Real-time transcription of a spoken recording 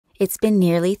It's been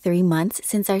nearly 3 months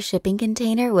since our shipping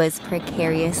container was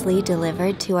precariously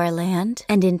delivered to our land,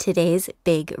 and in today's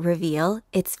big reveal,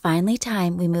 it's finally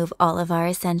time we move all of our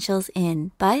essentials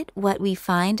in. But what we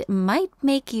find might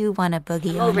make you want to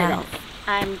boogie on out.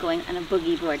 I'm going on a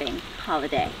boogie boarding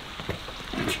holiday.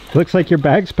 Looks like your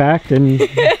bag's packed and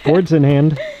boards in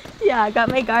hand. Yeah, I got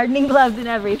my gardening gloves and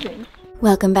everything.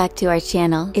 Welcome back to our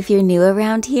channel. If you're new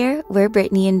around here, we're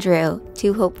Brittany and Drew,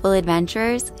 two hopeful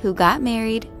adventurers who got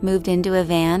married, moved into a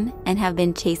van, and have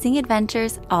been chasing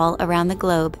adventures all around the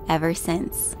globe ever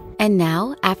since. And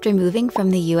now, after moving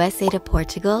from the USA to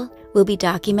Portugal, we'll be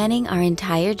documenting our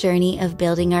entire journey of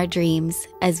building our dreams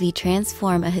as we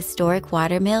transform a historic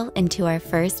watermill into our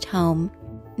first home,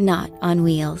 not on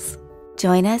wheels.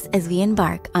 Join us as we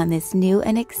embark on this new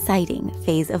and exciting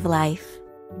phase of life.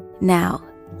 Now,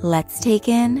 let's take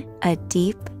in a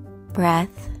deep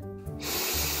breath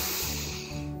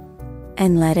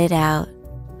and let it out.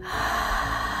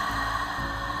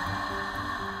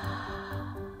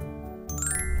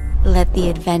 Let the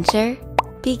adventure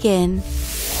begin.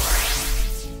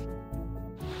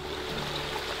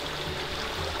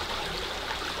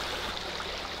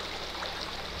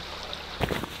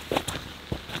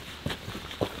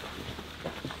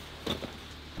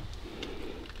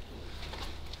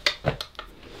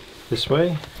 This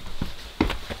way.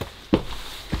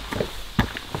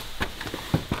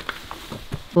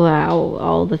 Wow,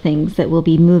 all the things that we'll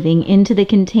be moving into the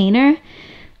container.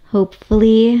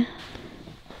 Hopefully.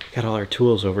 Got all our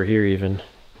tools over here even.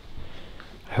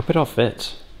 I hope it all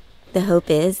fits. The hope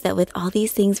is that with all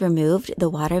these things removed, the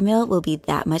watermill will be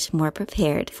that much more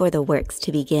prepared for the works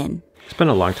to begin. It's been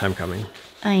a long time coming.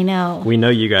 I know. We know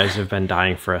you guys have been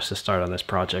dying for us to start on this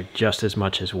project just as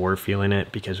much as we're feeling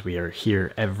it because we are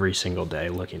here every single day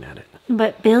looking at it.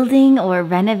 But building or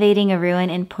renovating a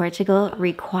ruin in Portugal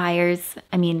requires,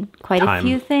 quite time. A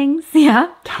few things.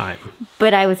 Yeah. Time.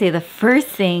 But I would say the first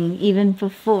thing, even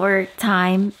before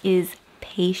time, is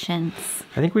patience.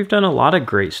 I think we've done a lot of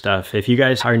great stuff. If you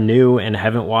guys are new and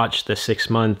haven't watched the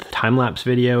 6-month time-lapse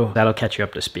video, that'll catch you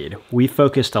up to speed. We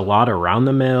focused a lot around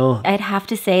the mill. I'd have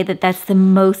to say that that's the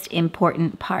most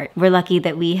important part. We're lucky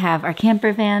that we have our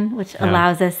camper van, which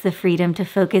allows us the freedom to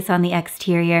focus on the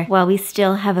exterior while we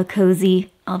still have a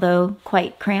cozy, although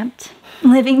quite cramped,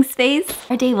 living space.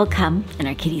 Our day will come, and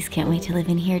our kitties can't wait to live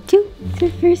in here too. It's their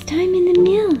first time in the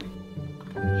mill.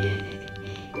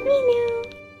 Minu.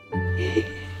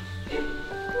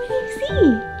 What do you see?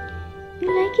 You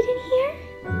like it in here?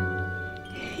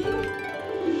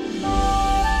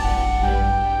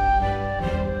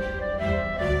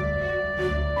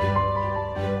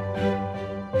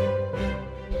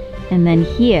 And then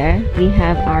here we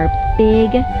have our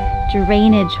big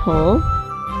drainage hole.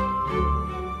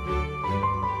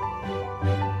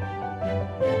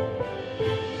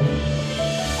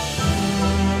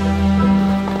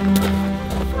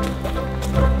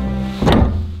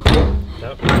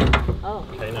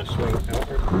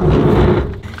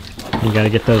 You gotta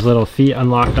get those little feet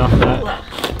unlocked off that.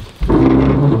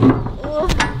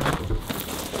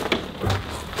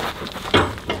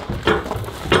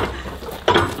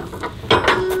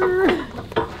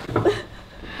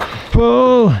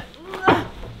 Pull!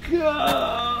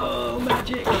 Go!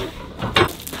 Magic!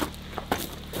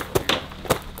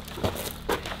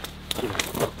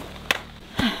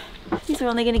 These are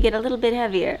only gonna get a little bit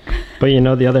heavier. But you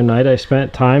know, the other night I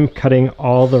spent time cutting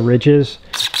all the ridges.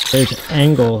 There's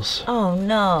angles. Oh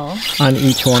no. On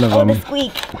each one of them. The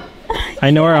squeak. I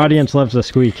know our audience loves the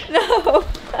squeak. No.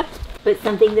 But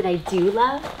something that I do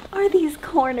love are these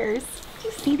corners. Do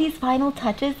you see these final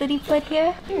touches that he put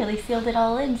here? He really sealed it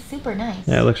all in. Super nice.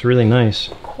 Yeah, it looks really nice.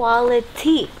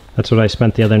 Quality. That's what I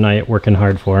spent the other night working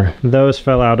hard for. Those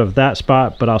fell out of that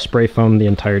spot, but I'll spray foam the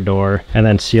entire door and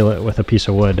then seal it with a piece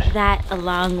of wood. That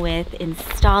along with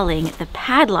installing the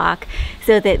padlock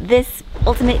so that this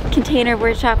ultimate container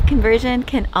workshop conversion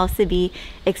can also be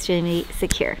extremely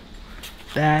secure.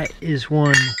 That is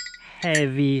one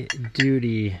heavy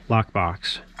duty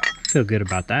lockbox. Feel good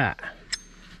about that.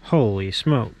 Holy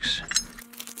smokes.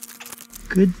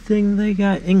 Good thing they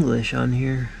got English on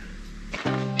here.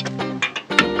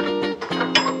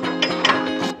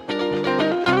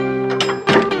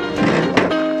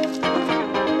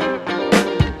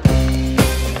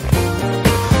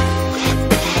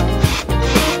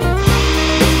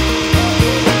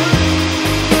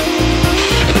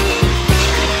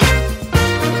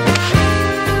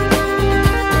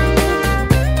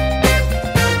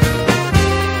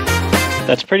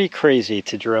 That's pretty crazy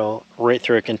to drill right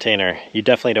through a container. You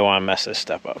definitely don't want to mess this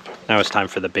stuff up. Now it's time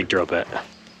for the big drill bit.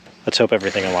 Let's hope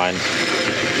everything aligns.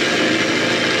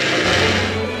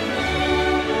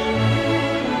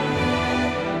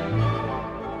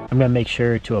 gonna make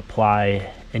sure to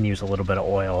apply and use a little bit of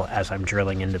oil as I'm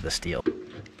drilling into the steel.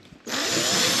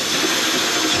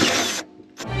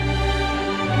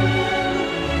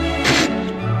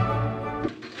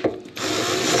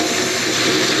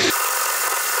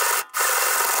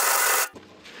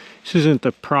 This isn't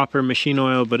the proper machine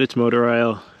oil, but it's motor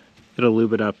oil. It'll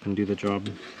lube it up and do the job.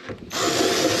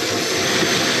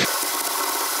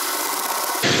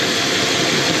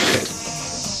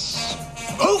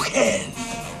 Okay.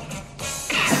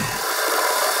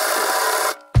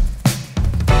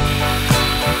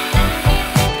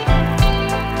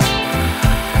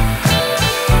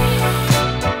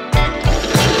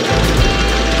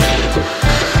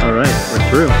 All right, we're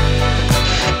through.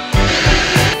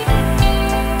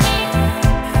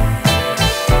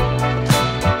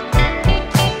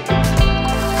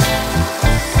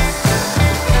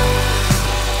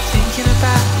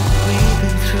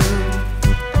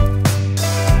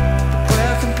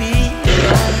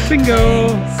 Bingo!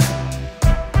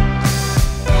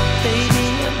 Baby,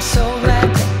 I'm so glad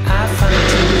that I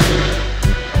found you.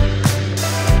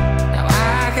 Now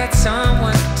I got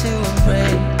someone to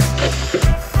embrace.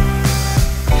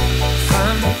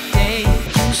 From the day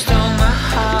you stole my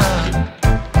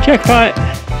heart. Jackpot!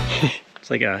 It's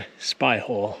like a spy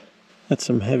hole. That's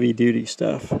some heavy duty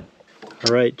stuff. All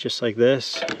right, just like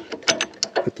this.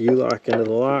 Put the U-lock into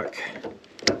the lock,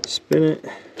 spin it.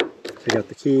 Take out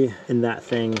the key, and that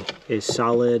thing is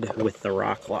solid with the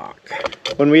rock lock.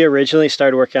 When we originally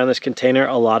started working on this container,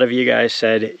 a lot of you guys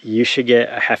said you should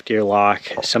get a heftier lock,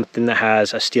 something that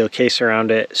has a steel case around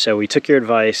it. So we took your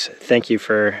advice. Thank you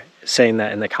for saying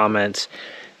that in the comments.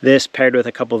 This paired with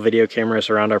a couple video cameras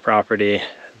around our property,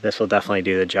 this will definitely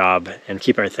do the job and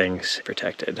keep our things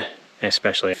protected. And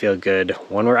especially feel good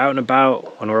when we're out and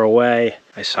about, when we're away.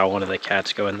 I saw one of the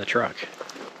cats go in the truck.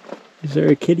 Is there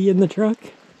a kitty in the truck?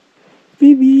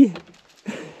 Baby,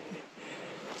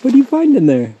 what do you find in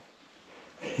there?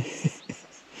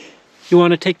 You want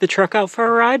to take the truck out for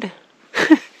a ride?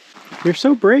 You're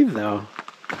so brave though.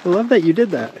 I love that you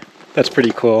did that. That's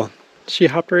pretty cool. She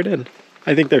hopped right in.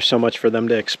 I think there's so much for them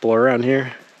to explore around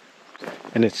here.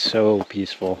 And it's so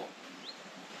peaceful.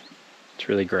 It's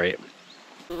really great.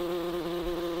 So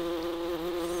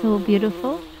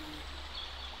beautiful.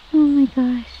 Oh my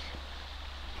gosh.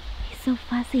 He's so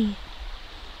fuzzy.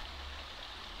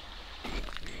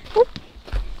 Oh,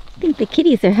 I think the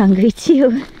kitties are hungry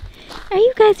too. Are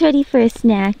you guys ready for a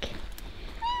snack?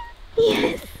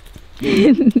 Yes.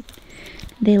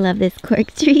 They love this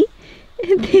cork tree.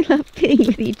 And they love playing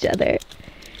with each other.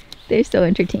 They're so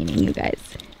entertaining, you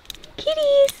guys.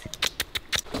 Kitties!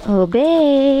 Oh,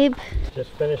 babe.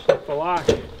 Just finished up the lock.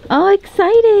 Oh,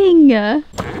 exciting!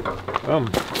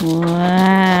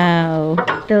 Wow.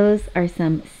 Those are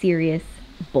some serious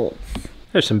bolts.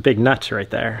 There's some big nuts right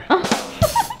there.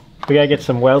 We gotta get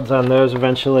some welds on those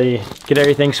eventually, get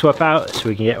everything swept out so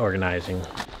we can get organizing.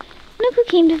 Look who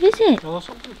came to visit.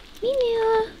 Mimi.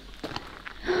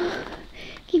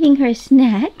 Giving her a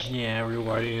snack. Yeah,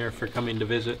 rewarding her for coming to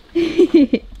visit.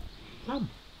 Come.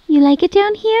 You like it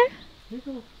down here?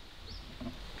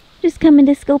 Just coming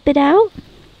to scope it out?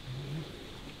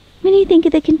 What do you think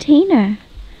of the container?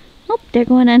 Oh, they're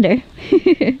going under.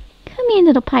 Come here,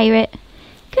 little pirate.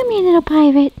 Come here, little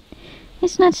pirate.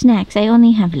 It's not snacks. I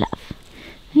only have love.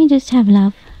 I just have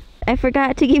love. I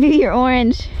forgot to give you your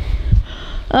orange.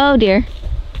 Oh, dear.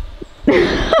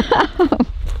 So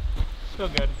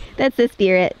good. That's the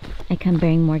spirit. I come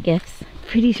bearing more gifts.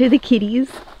 Pretty sure the kitties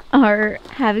are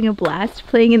having a blast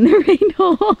playing in the rain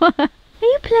hole. Are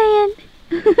you playing?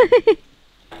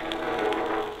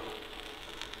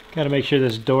 Gotta make sure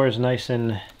this door is nice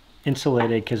and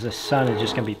insulated because the sun is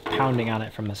just gonna be pounding on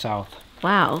it from the south.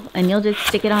 Wow, and you'll just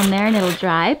stick it on there and it'll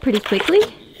dry pretty quickly?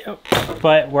 Yep.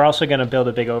 But we're also going to build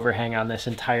a big overhang on this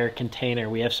entire container.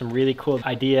 We have some really cool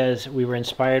ideas. We were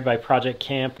inspired by Project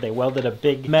Camp. They welded a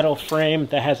big metal frame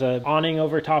that has an awning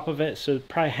over top of it, so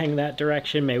probably hang that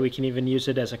direction. Maybe we can even use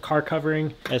it as a car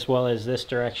covering, as well as this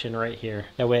direction right here.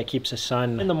 That way it keeps the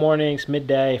sun in the mornings,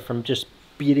 midday, from just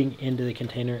beating into the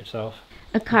container itself.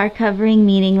 A car covering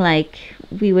meaning like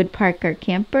we would park our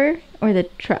camper or the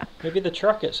truck? Maybe the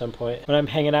truck at some point. When I'm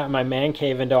hanging out in my man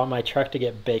cave and don't want my truck to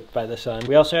get baked by the sun.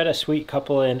 We also had a sweet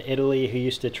couple in Italy who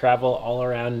used to travel all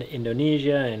around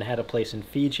Indonesia and had a place in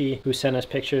Fiji who sent us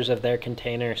pictures of their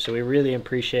container. So we really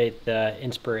appreciate the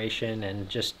inspiration and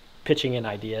just pitching in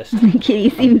ideas. The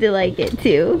kitties seem to like it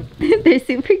too. They're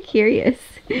super curious.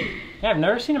 Yeah, I've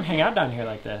never seen him hang out down here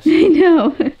like this. I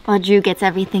know. While Drew gets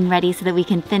everything ready so that we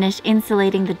can finish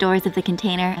insulating the doors of the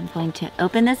container, I'm going to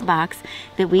open this box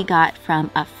that we got from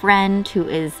a friend who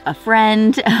is a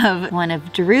friend of one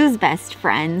of Drew's best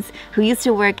friends who used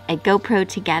to work at GoPro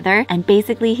together. And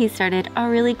basically he started a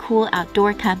really cool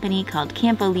outdoor company called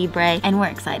Campo Libre, and we're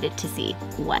excited to see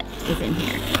what is in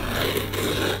here.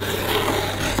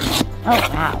 Oh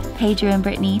wow. Hey Drew and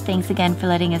Brittany, thanks again for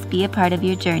letting us be a part of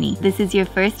your journey. This is your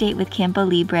first date with Campo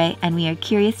Libre, and we are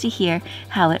curious to hear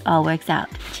how it all works out.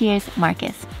 Cheers,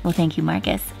 Marcus. Well, thank you,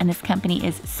 Marcus. And this company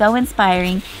is so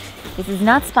inspiring. This is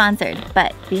not sponsored,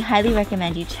 but we highly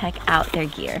recommend you check out their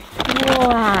gear.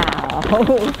 Wow.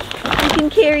 You can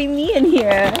carry me in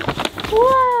here.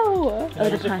 Whoa. Oh,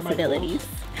 the possibilities.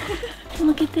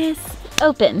 Look at this.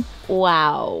 Open.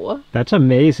 Wow. That's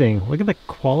amazing. Look at the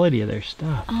quality of their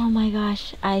stuff. Oh my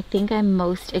gosh. I think I'm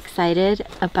most excited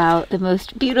about the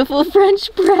most beautiful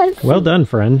French press. Well done,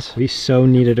 friends. We so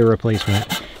needed a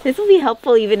replacement. This will be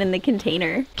helpful even in the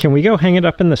container. Can we go hang it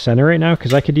up in the center right now?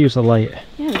 Because I could use the light.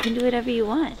 Yeah, we can do whatever you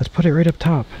want. Let's put it right up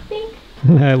top. Think.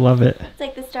 I love it. It's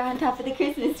like the star on top of the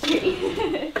Christmas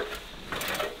tree.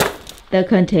 The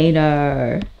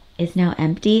container is now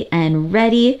empty and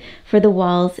ready for the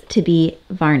walls to be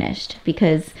varnished,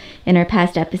 because in our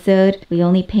past episode we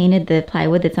only painted the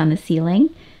plywood that's on the ceiling.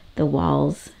 The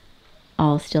walls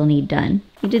all still need done.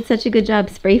 You did such a good job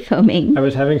spray foaming. I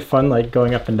was having fun like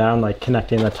going up and down, like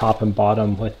connecting the top and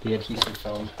bottom with the adhesive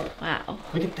foam. Wow.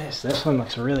 Look at this. This one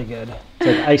looks really good. It's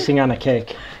like icing on a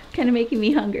cake. Kind of making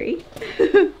me hungry.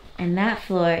 And that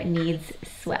floor needs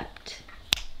swept.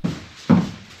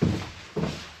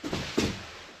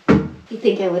 You'd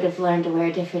think I would have learned to wear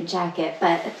a different jacket,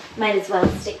 but might as well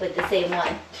stick with the same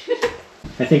one.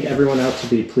 I think everyone else would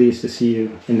be pleased to see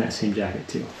you in that same jacket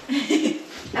too.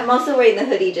 I'm also wearing the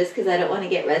hoodie just because I don't want to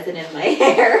get resin in my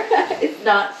hair. It's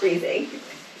not freezing.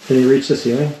 Can you reach the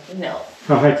ceiling? No.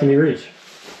 How high can you reach?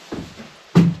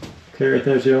 Okay, right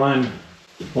there's your line.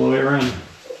 All the way around.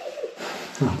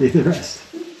 I'll do the rest.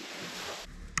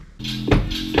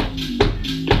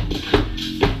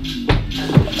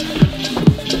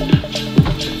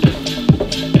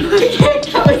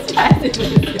 That was fast.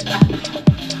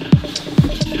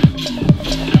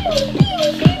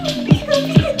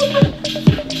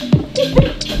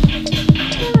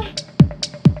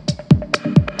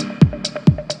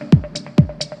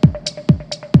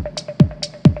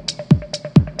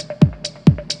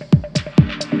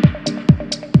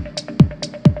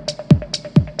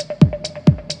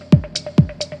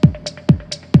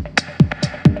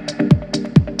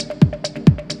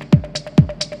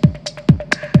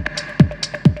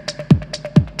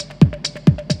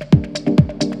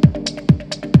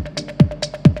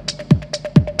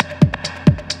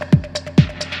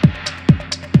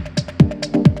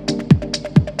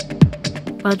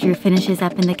 While Drew finishes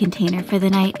up in the container for the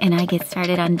night and I get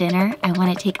started on dinner, I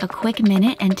want to take a quick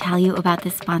minute and tell you about the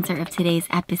sponsor of today's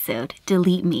episode,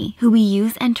 Delete Me, who we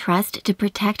use and trust to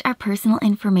protect our personal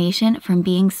information from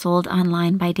being sold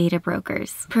online by data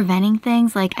brokers, preventing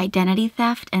things like identity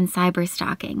theft and cyber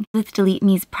stalking. With Delete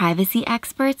Me's privacy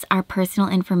experts, our personal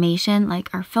information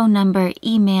like our phone number,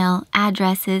 email,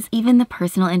 addresses, even the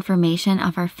personal information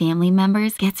of our family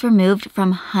members gets removed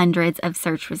from hundreds of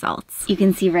search results. You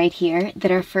can see right here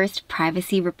that our first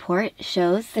privacy report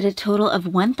shows that a total of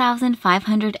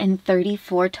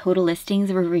 1,534 total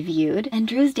listings were reviewed, and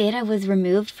Drew's data was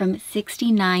removed from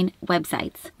 69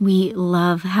 websites. We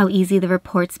love how easy the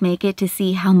reports make it to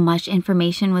see how much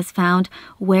information was found,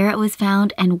 where it was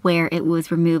found, and where it was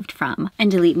removed from.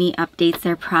 And Delete Me updates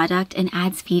their product and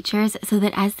adds features so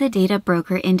that as the data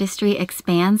broker industry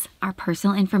expands, our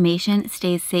personal information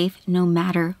stays safe no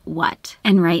matter what.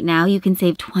 And right now you can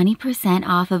save 20%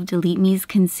 off of Delete Me's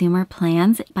consumer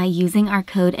plans by using our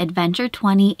code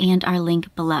ADVENTURE20 and our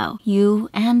link below. You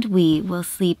and we will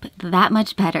sleep that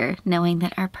much better knowing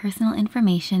that our personal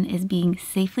information is being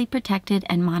safely protected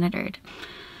and monitored.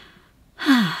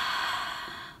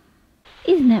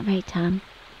 Isn't that right, Tom?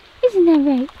 Isn't that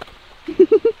right?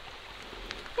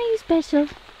 Are you special?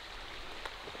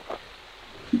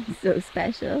 So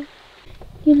special.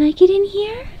 You like it in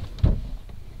here?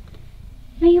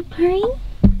 Are you purring?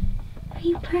 Are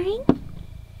you purring?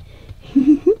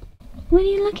 What are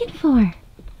you looking for?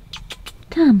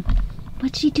 Tom,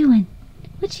 what's she doing?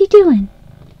 What's she doing?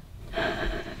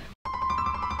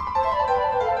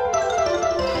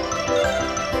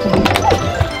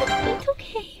 It's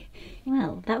okay.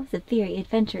 Well, that was a very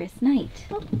adventurous night.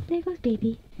 Oh, there goes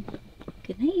baby.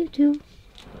 Good night, you two.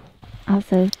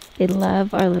 Also, they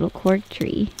love our little cork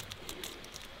tree,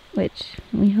 which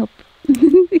we hope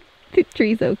the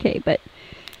tree's okay, but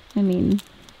I mean,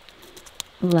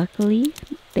 luckily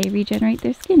they regenerate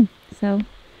their skin. So,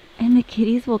 and the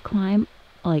kitties will climb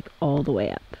like all the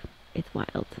way up. It's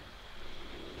wild.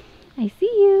 I see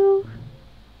you.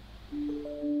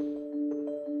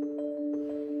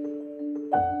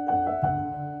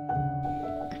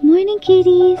 Good morning,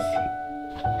 kitties.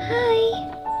 Hi.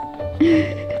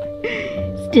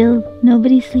 Still,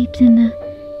 nobody sleeps in the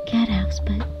cat house,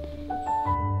 but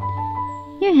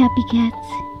you're happy cats.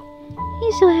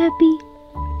 You're so happy.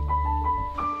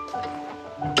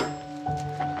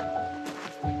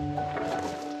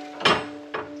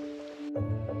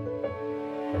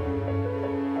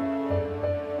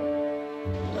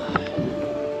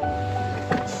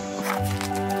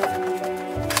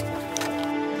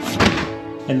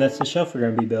 And that's the shelf we're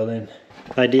going to be building.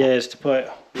 The idea is to put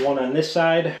one on this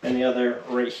side and the other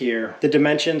right here. The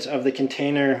dimensions of the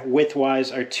container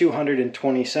width-wise are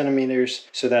 220 centimeters,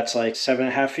 so that's like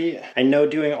 7.5 feet. I know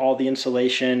doing all the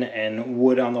insulation and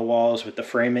wood on the walls with the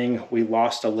framing, we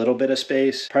lost a little bit of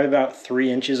space, probably about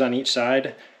 3 inches on each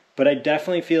side, but I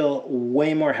definitely feel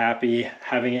way more happy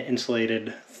having it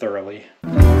insulated thoroughly.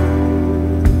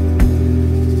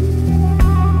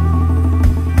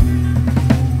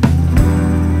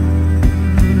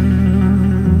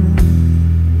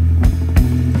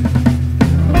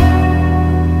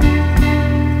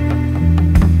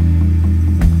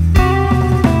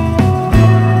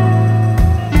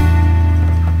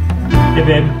 Hey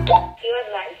babe. Do you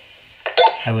have lunch?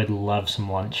 I would love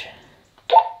some lunch.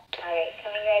 Alright,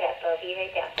 coming right up. I'll be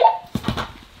right down.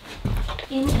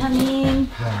 Incoming.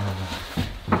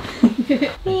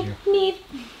 Meep,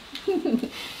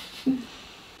 meep.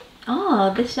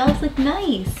 Oh, the shelves look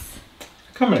nice.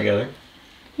 Coming together.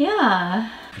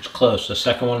 Yeah. It's close. The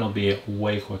second one will be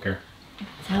way quicker.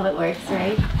 That's how it works,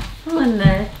 right? Oh, and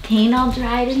the paint all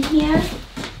dried in here.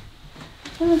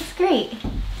 It looks great.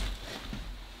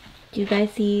 Do you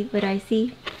guys see what I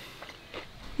see?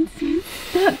 It's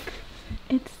stuck.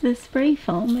 It's the spray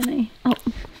foam and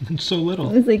It's so little.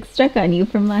 it was like stuck on you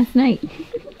from last night.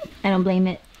 I don't blame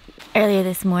it. Earlier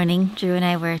this morning, Drew and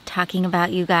I were talking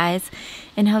about you guys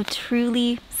and how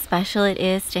truly special it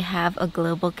is to have a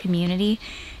global community.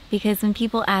 Because when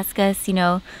people ask us, you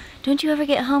know, don't you ever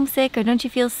get homesick or don't you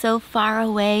feel so far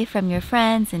away from your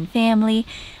friends and family?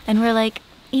 And we're like,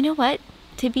 you know what?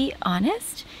 To be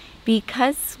honest,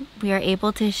 because we are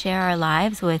able to share our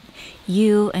lives with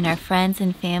you and our friends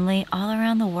and family all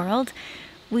around the world,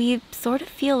 we sort of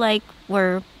feel like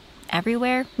we're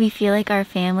everywhere. We feel like our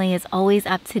family is always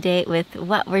up to date with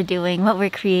what we're doing, what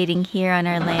we're creating here on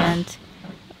our land.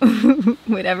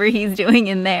 Whatever he's doing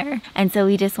in there. And so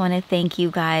we just want to thank you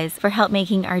guys for help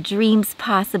making our dreams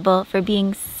possible, for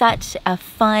being such a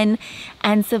fun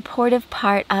and supportive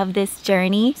part of this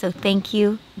journey. So thank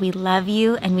you. We love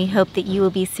you, and we hope that you will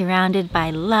be surrounded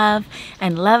by love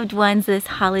and loved ones this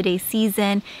holiday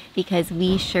season, because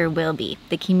we sure will be.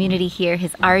 The community here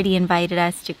has already invited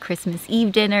us to Christmas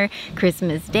Eve dinner,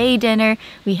 Christmas Day dinner.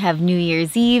 We have New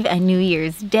Year's Eve and New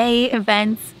Year's Day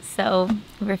events. So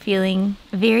we're feeling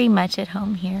very much at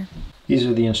home here. These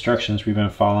are the instructions we've been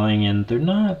following, and they're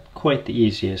not quite the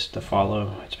easiest to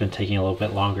follow. It's been taking a little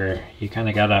bit longer. You kind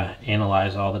of gotta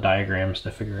analyze all the diagrams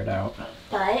to figure it out.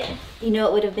 But you know,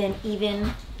 it would have been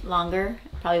even longer.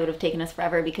 Probably would have taken us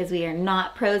forever, because we are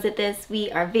not pros at this. We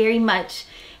are very much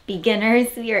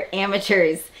beginners. We are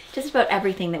amateurs. Just about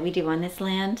everything that we do on this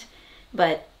land.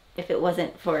 But if it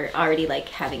wasn't for already like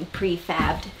having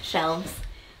prefabbed shelves,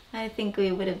 I think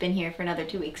we would have been here for another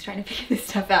 2 weeks trying to figure this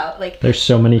stuff out. Like, there's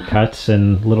so many cuts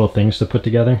and little things to put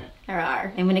together. There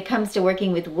are. And when it comes to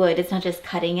working with wood, it's not just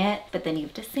cutting it, but then you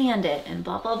have to sand it and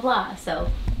blah, blah, blah.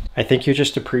 So I think you're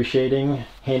just appreciating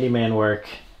handyman work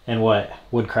and what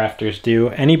woodcrafters do.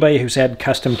 Anybody who's had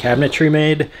custom cabinetry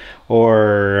made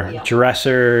or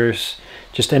dressers,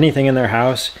 just anything in their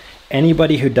house,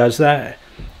 anybody who does that,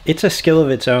 it's a skill of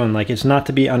its own. Like, it's not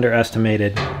to be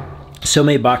underestimated. So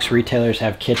many box retailers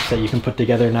have kits that you can put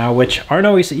together now, which aren't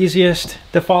always the easiest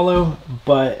to follow,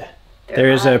 but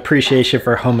there is an appreciation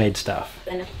for homemade stuff.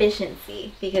 And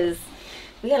efficiency, because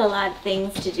we got a lot of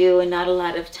things to do and not a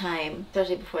lot of time,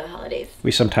 especially before the holidays.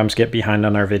 We sometimes get behind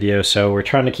on our videos, so we're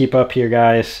trying to keep up here,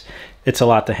 guys. It's a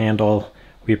lot to handle.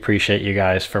 We appreciate you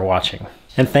guys for watching.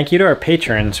 And thank you to our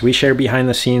patrons. We share behind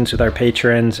the scenes with our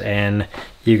patrons, and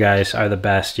you guys are the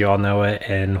best. You all know it,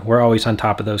 and we're always on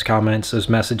top of those comments, those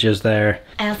messages there.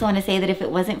 I also want to say that if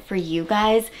it wasn't for you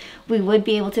guys, we would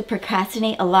be able to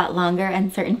procrastinate a lot longer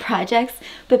on certain projects,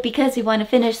 but because we want to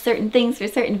finish certain things for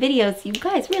certain videos, you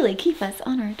guys really keep us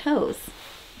on our toes.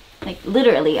 Like,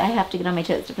 literally, I have to get on my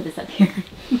toes to put this up here.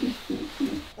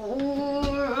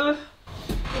 I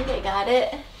think I got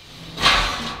it.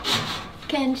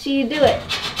 And she do it.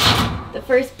 The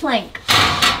first plank.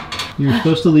 You were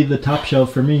supposed to leave the top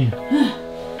shelf for me.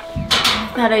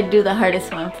 I thought I'd do the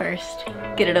hardest one first.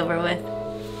 Get it over with.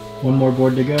 One more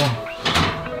board to go.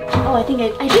 Oh, I think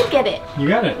I did get it. You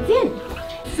got it.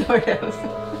 It's in. Sort of.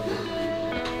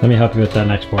 Let me help you with that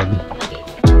next board.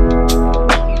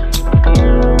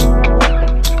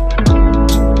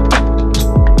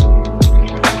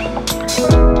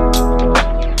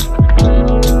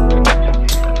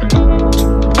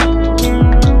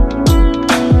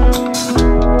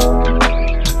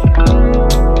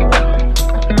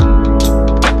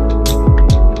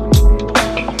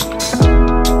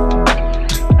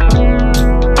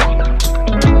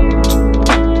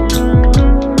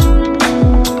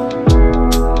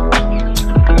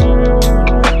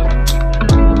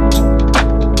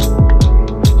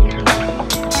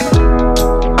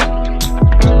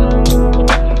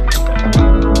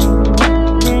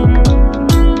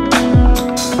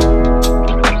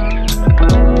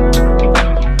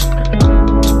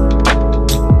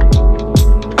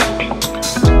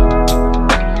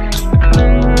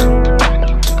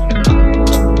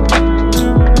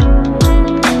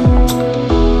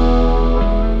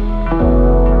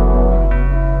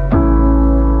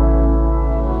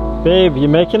 Babe, you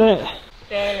making it?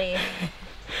 Barely.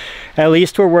 At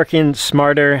least we're working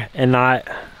smarter and not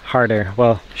harder.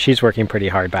 Well, she's working pretty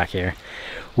hard back here.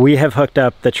 We have hooked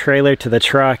up the trailer to the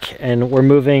truck and we're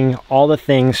moving all the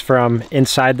things from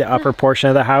inside the upper portion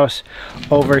of the house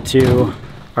over to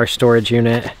our storage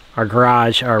unit, our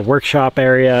garage, our workshop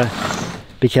area,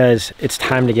 because it's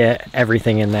time to get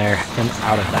everything in there and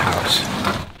out of the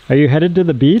house. Are you headed to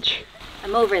the beach?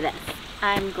 I'm over this.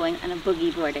 I'm going on a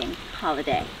boogie boarding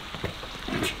holiday.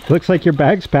 Looks like your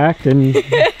bag's packed and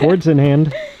boards in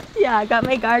hand. Yeah, I got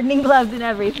my gardening gloves and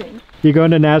everything. You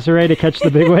going to Nazare to catch the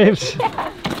big waves?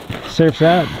 Yeah. Surf's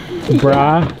that,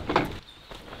 brah.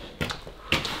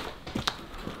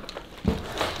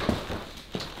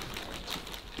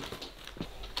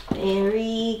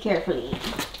 Very carefully.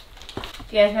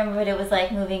 Do you guys remember what it was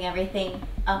like moving everything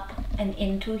up and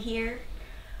into here?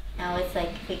 Now it's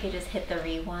like we could just hit the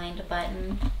rewind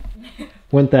button.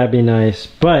 Wouldn't that be nice?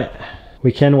 But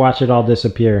we can watch it all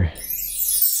disappear.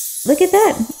 Look at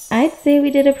that. I'd say we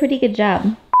did a pretty good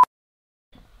job.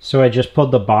 So I just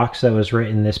pulled the box that was right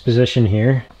in this position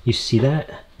here. You see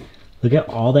that? Look at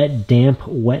all that damp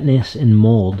wetness and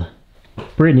mold.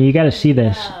 Brittany, you gotta see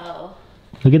this. Oh.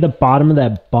 Look at the bottom of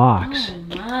that box.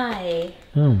 Oh my.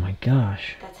 Oh my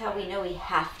gosh. That's how we know we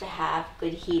have to have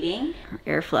good heating.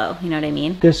 Airflow, you know what I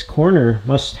mean? This corner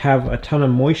must have a ton of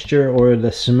moisture or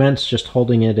the cement's just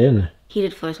holding it in.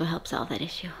 Heated floors will help solve that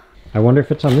issue. I wonder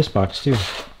if it's on this box too.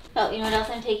 Oh, you know what else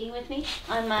I'm taking with me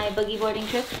on my boogie boarding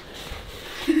trip?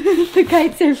 The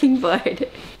kite surfing board.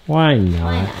 Why not?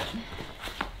 Why not?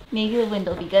 Maybe the wind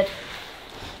will be good.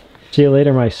 See you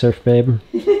later, my surf babe.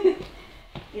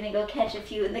 Gonna go catch a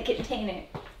few in the container.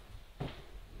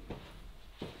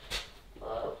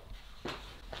 Whoa.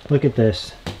 Look at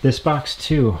this. This box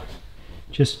too.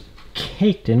 Just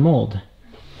caked in mold.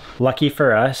 Lucky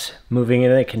for us, moving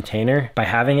in a container, by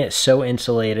having it so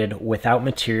insulated without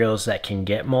materials that can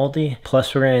get moldy,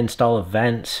 plus we're gonna install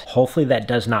vents, hopefully that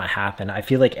does not happen. I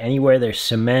feel like anywhere there's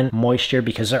cement, moisture,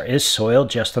 because there is soil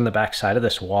just on the back side of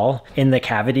this wall in the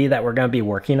cavity that we're gonna be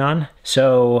working on.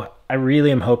 So I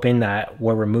really am hoping that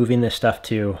where we're moving this stuff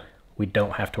to, we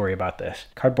don't have to worry about this.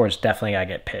 Cardboard's definitely gotta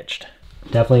get pitched.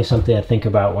 Definitely something I think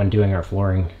about when doing our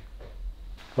flooring.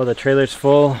 Well, the trailer's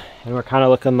full and we're kind of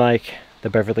looking like the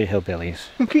Beverly Hillbillies.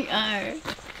 We are.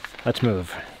 Let's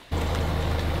move.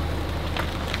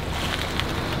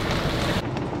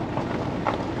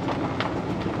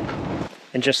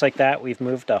 And just like that, we've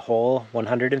moved a whole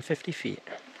 150 feet.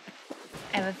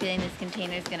 I have a feeling this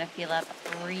container is gonna fill up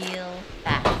real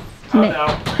fast. Oh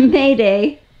no.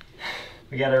 Mayday.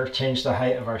 We gotta change the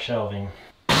height of our shelving.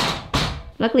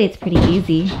 Luckily it's pretty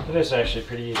easy. It is actually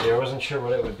pretty easy. I wasn't sure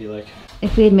what it would be like.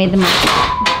 If we had made them up.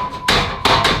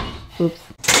 Oops.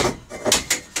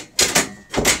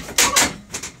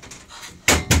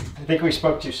 I think we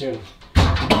spoke too soon.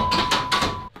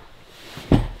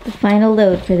 The final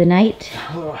load for the night.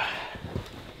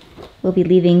 We'll be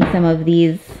leaving some of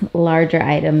these larger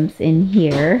items in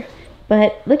here.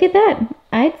 But look at that.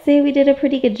 I'd say we did a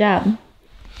pretty good job.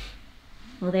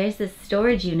 Well, there's the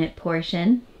storage unit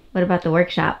portion. What about the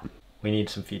workshop? We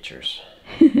need some features.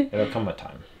 It'll come with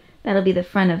time. That'll be the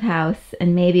front of house,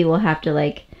 and maybe we'll have to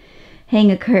like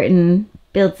hang a curtain,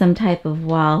 build some type of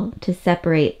wall to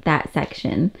separate that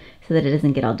section so that it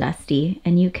doesn't get all dusty.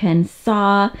 And you can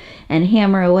saw and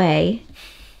hammer away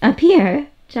up here.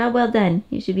 Job well done.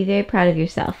 You should be very proud of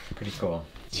yourself. Pretty cool.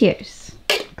 Cheers.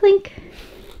 Clink.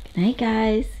 Good night,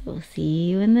 guys. We'll see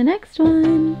you in the next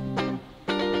one.